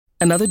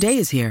Another day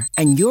is here,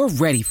 and you're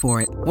ready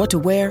for it. What to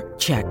wear?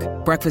 Check.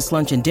 Breakfast,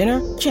 lunch, and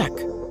dinner? Check.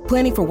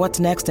 Planning for what's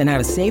next and how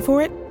to save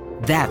for it?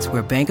 That's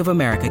where Bank of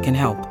America can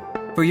help.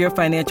 For your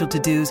financial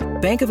to-dos,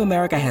 Bank of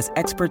America has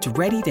experts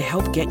ready to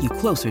help get you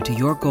closer to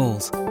your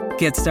goals.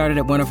 Get started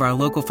at one of our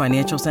local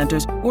financial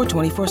centers or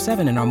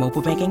 24/7 in our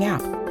mobile banking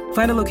app.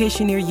 Find a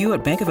location near you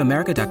at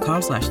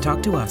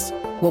bankofamerica.com/talktous.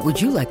 What would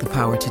you like the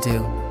power to do?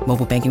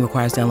 Mobile banking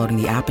requires downloading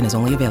the app and is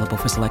only available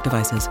for select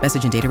devices.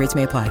 Message and data rates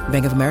may apply.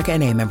 Bank of America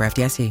N.A., member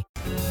FDIC.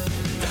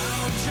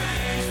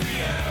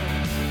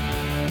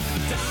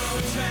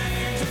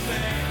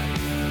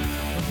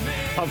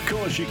 Of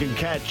course, you can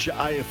catch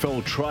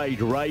AFL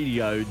Trade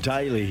Radio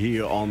daily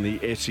here on the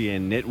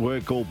SEN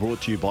Network, all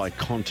brought to you by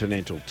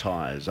Continental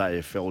Tires.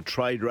 AFL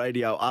Trade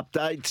Radio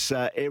updates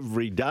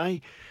every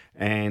day.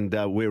 And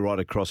we're right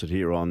across it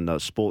here on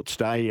Sports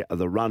Day,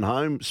 the Run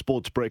Home,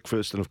 Sports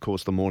Breakfast, and, of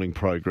course, the morning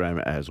program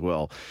as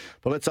well.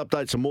 But let's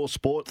update some more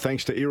sport.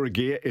 Thanks to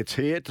Irrigear, it's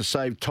here to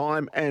save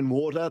time and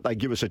water. They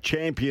give us a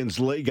Champions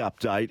League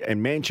update,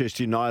 and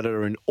Manchester United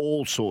are in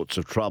all sorts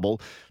of trouble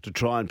to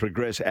try and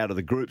progress out of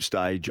the group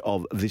stage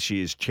of this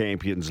year's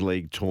Champions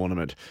League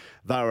tournament.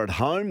 They're at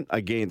home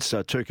against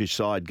Turkish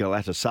side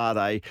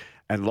Galatasaray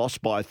and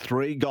lost by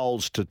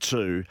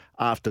 3-2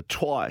 after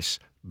twice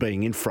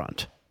being in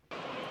front.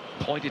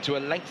 Pointed to a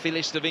lengthy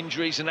list of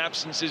injuries and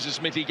absences as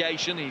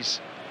mitigation.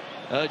 He's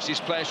urged his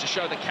players to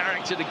show the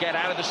character to get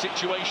out of the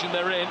situation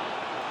they're in.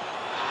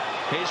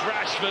 Here's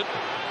Rashford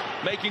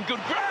making good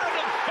ground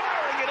and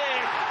firing it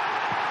in.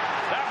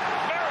 That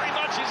very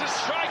much is a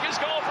striker's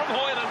goal from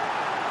Højlund.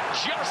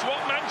 Just what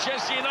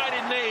Manchester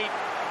United need.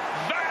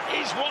 That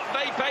is what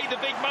they paid the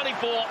big money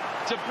for,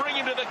 to bring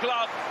him to the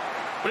club.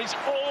 But it's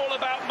all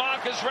about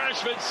Marcus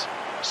Rashford's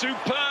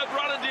superb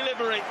run and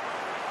delivery.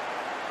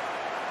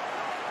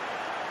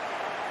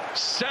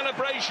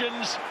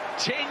 Celebrations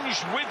tinged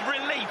with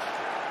relief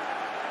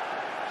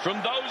from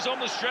those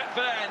on the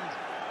Stretford end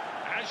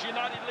as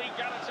United lead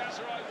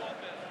Galatasaray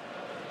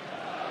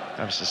 1-0.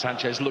 Davinson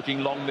Sanchez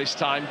looking long this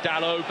time.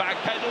 Dalot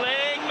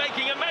backpedaling,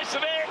 making a mess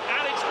of it,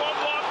 and it's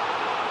 1-1.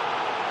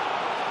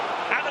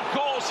 And of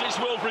course it's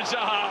Wilfried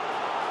Zaha.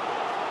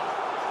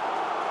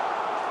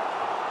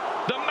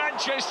 The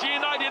Manchester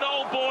United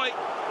old boy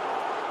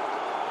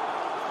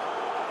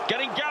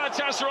getting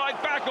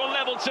Galatasaray back on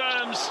level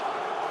terms.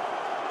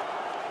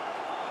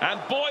 And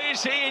boy,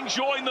 is he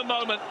enjoying the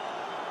moment.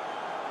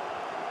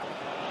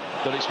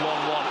 But it's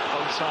 1-1.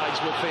 Both sides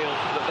will feel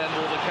that they're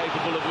more than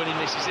capable of winning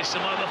this. Is this a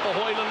moment for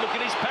Højlund? Look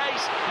at his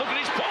pace. Look at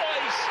his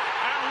poise.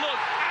 And look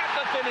at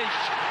the finish.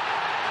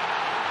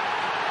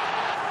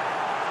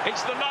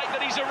 It's the night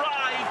that he's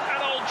arrived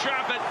at Old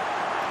Trafford.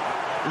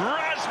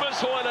 Rasmus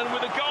Højlund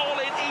with a goal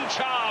in each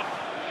half.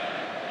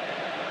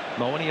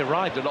 Well, when he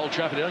arrived at Old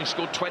Trafford, he only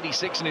scored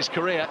 26 in his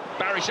career.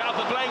 Barry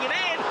Sharper playing it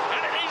in.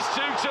 And it is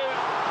 2-2.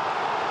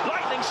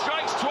 Lightning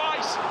strikes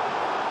twice.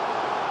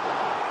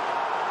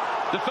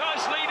 The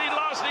first lead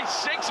lasted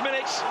 6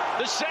 minutes.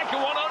 The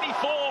second one only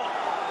 4.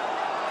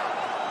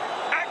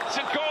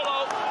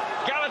 Aktakolu,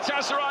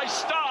 Galatasaray's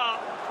star,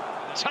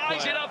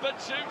 ties it up at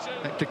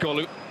 2-2.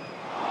 Aktakolu.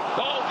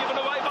 Goal given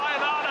away by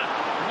Onana.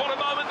 What a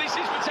moment this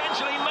is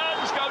potentially.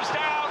 Mertens goes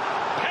down.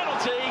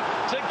 Penalty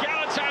to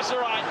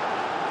Galatasaray.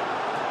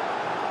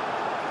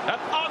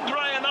 And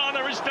Andre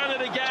Onana has done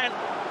it again.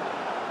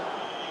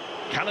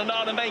 Can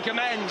Onana make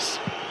amends?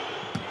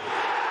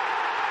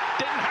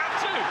 Didn't have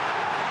to.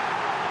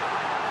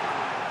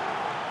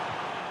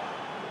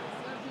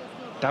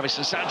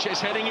 Davinson Sanchez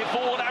heading it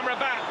forward.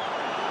 Amrabat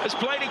has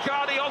played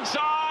Icardi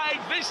onside.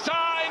 This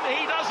time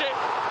he does it.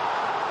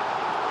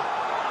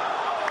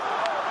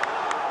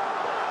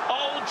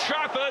 Old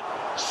Trafford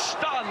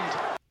stunned.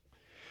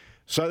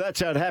 So that's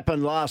how it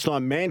happened last night.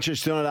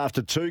 Manchester United,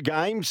 after 2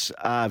 games,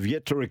 have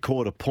yet to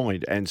record a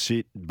point and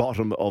sit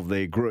bottom of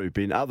their group.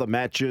 In other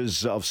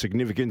matches of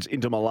significance,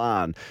 Inter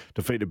Milan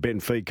defeated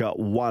Benfica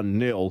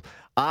 1-0.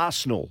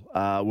 Arsenal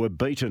were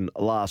beaten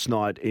last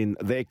night in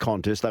their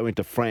contest. They went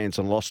to France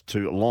and lost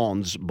to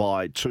Lens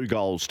by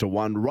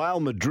 2-1. Real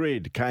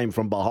Madrid came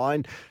from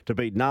behind to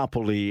beat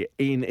Napoli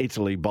in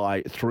Italy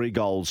by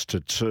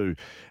 3-2.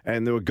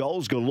 And there were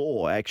goals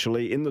galore,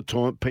 actually, in the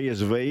tournament.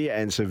 PSV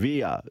and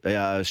Sevilla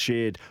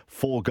shared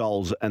 4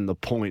 goals and the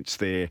points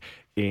there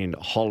in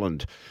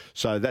Holland.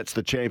 So that's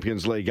the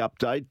Champions League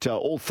update.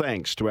 All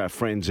thanks to our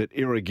friends at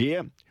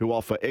Irrigear, who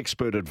offer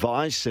expert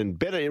advice and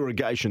better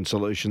irrigation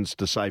solutions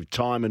to save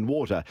time and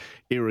water.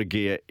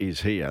 Irrigear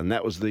is here. And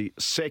that was the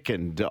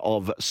second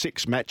of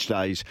 6 match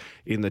days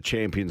in the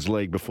Champions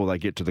League before they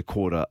get to the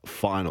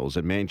quarter-finals.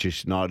 And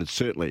Manchester United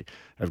certainly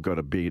have got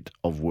a bit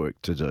of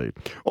work to do.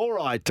 All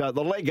right, the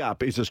Leg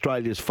Up is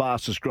Australia's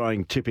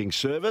fastest-growing tipping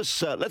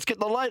service. Let's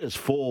get the latest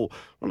for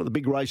one of the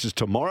big races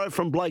tomorrow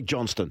from Blake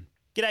Johnston.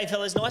 G'day,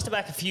 fellas. Nice to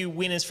back a few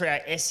winners for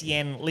our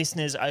SEN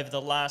listeners over the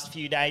last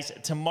few days.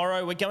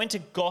 Tomorrow, we're going to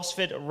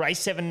Gosford, race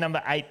 7,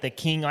 number 8, The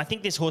King. I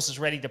think this horse is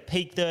ready to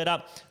peak third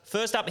up.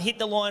 First up, hit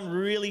the line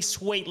really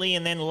sweetly,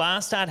 and then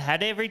last start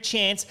had every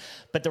chance,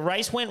 but the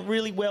race went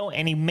really well,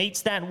 and he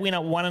meets that winner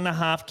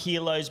 1.5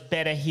 kilos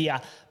better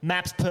here.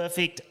 Map's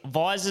perfect.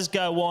 Visors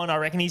go on. I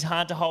reckon he's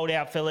hard to hold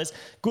out, fellas.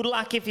 Good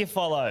luck if you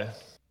follow.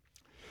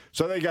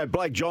 So there you go,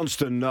 Blake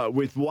Johnston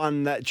with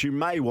one that you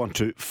may want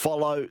to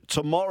follow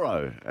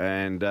tomorrow.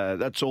 And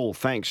that's all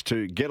thanks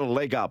to Get a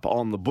Leg Up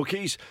on the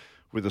bookies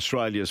with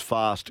Australia's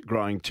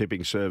fast-growing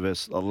tipping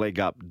service,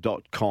 legup.com.au.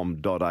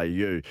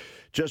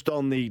 Just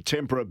on the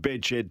Tempera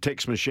Bedshed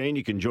text machine,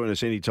 you can join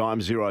us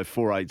anytime,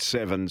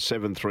 0487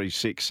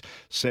 736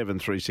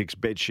 736.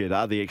 Bedshed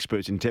are the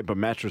experts in Tempur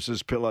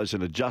mattresses, pillows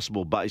and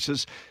adjustable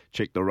bases.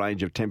 Check the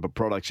range of Tempur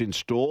products in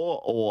store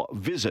or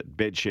visit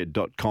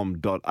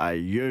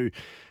bedshed.com.au.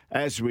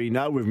 As we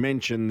know, we've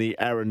mentioned the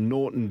Aaron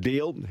Naughton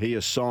deal. He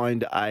has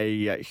signed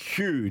a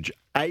huge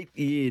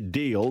 8-year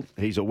deal.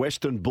 He's a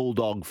Western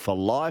Bulldog for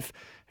life.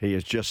 He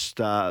has just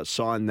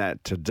signed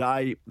that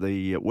today.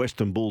 The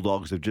Western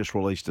Bulldogs have just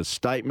released a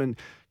statement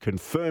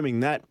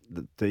confirming that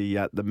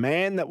the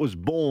man that was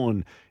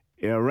born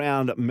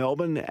around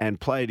Melbourne and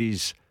played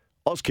his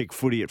Auskick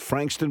footy at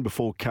Frankston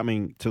before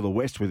coming to the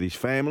West with his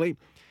family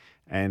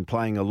and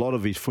playing a lot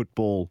of his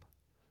football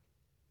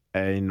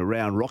and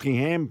around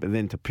Rockingham and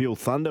then to Peel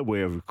Thunder,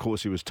 where, of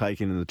course, he was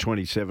taken in the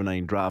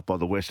 2017 draft by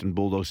the Western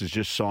Bulldogs, has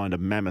just signed a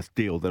mammoth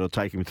deal that'll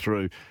take him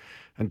through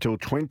until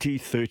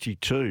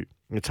 2032.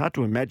 It's hard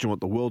to imagine what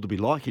the world will be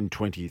like in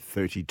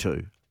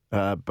 2032,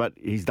 but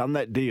he's done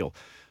that deal.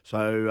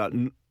 So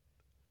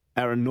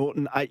Aaron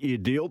Naughton, 8-year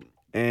deal,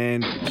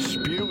 and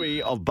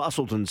Spewy of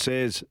Bustleton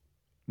says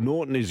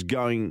Naughton is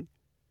going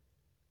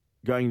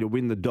to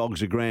win the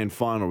Dogs a grand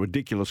final.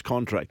 Ridiculous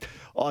contract.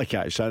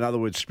 Okay, so in other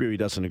words, Spewy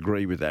doesn't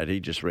agree with that.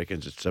 He just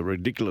reckons it's a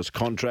ridiculous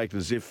contract,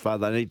 as if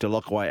they need to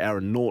lock away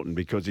Aaron Naughton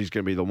because he's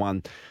going to be the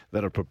one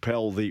that'll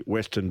propel the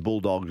Western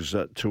Bulldogs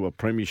to a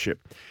premiership.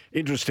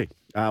 Interesting.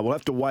 We'll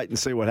have to wait and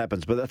see what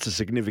happens, but that's a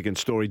significant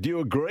story. Do you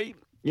agree?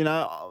 You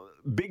know,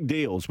 big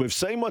deals. We've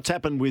seen what's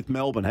happened with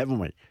Melbourne, haven't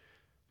we?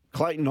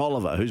 Clayton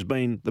Oliver, who's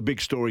been the big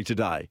story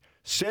today.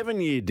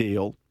 7-year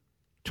deal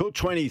till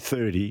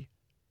 2030.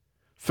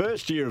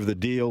 First year of the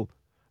deal,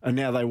 and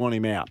now they want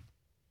him out.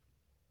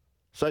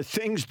 So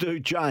things do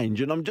change,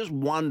 and I'm just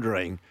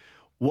wondering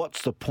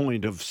what's the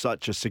point of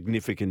such a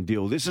significant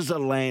deal? This is a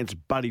Lance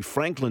Buddy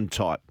Franklin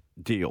type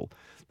deal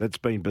that's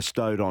been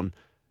bestowed on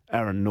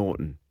Aaron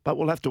Naughton. But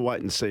we'll have to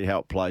wait and see how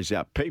it plays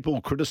out. People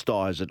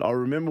criticise it. I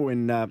remember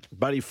when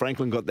Buddy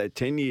Franklin got that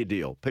 10-year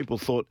deal, people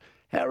thought,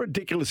 how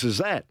ridiculous is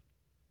that?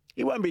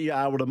 He won't be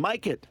able to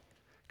make it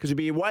because he'll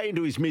be way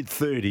into his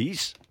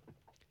mid-30s.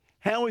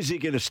 How is he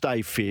going to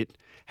stay fit?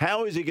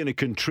 How is he going to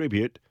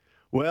contribute?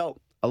 Well,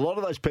 a lot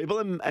of those people,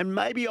 and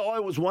maybe I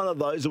was one of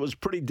those that was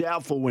pretty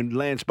doubtful when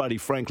Lance Buddy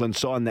Franklin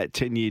signed that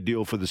 10-year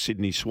deal for the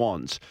Sydney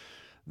Swans,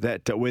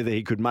 that whether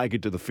he could make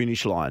it to the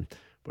finish line.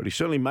 But he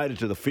certainly made it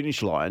to the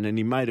finish line, and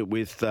he made it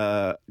with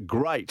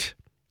great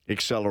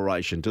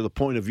acceleration to the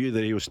point of view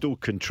that he was still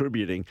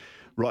contributing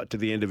right to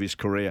the end of his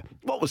career.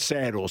 What was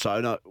sad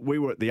also, we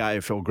were at the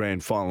AFL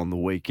Grand Final on the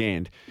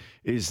weekend,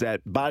 is that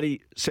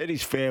Buddy said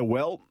his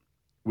farewell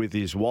with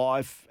his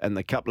wife and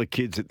the couple of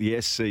kids at the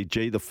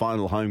SCG, the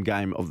final home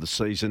game of the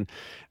season.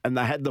 And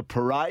they had the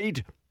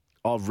parade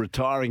of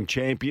retiring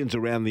champions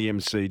around the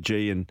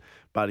MCG, and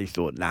Buddy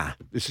thought, nah,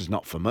 this is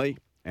not for me,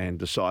 and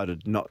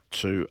decided not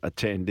to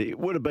attend. It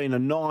would have been a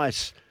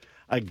nice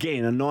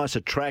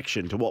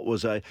attraction to what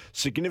was a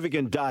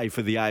significant day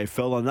for the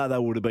AFL. I know they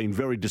would have been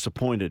very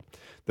disappointed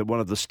that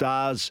one of the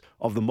stars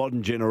of the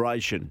modern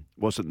generation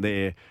wasn't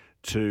there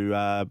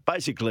to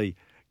basically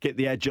get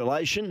the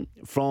adulation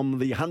from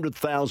the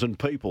 100,000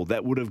 people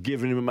that would have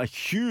given him a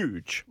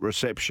huge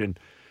reception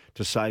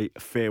to say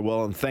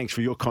farewell and thanks for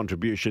your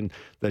contribution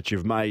that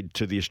you've made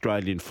to the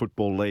Australian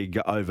Football League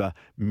over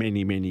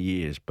many, many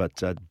years.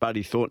 But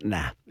Buddy thought,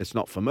 nah, it's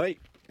not for me,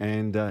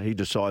 and he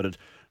decided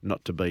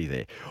not to be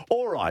there.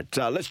 All right,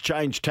 let's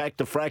change tack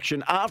to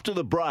fraction. After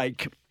the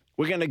break,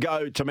 we're going to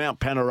go to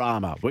Mount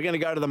Panorama. We're going to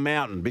go to the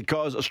mountain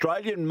because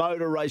Australian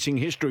motor racing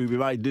history will be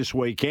made this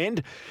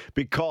weekend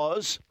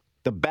because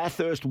the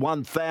Bathurst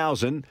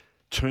 1000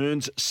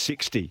 turns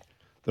 60.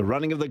 The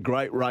running of the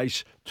great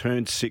race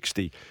turns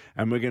 60.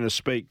 And we're going to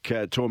speak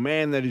to a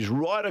man that is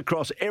right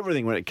across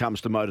everything when it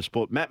comes to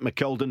motorsport. Matt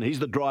McKeldin, he's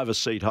the driver's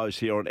seat host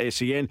here on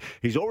SEN.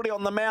 He's already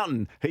on the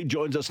mountain. He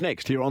joins us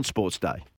next here on Sports Day.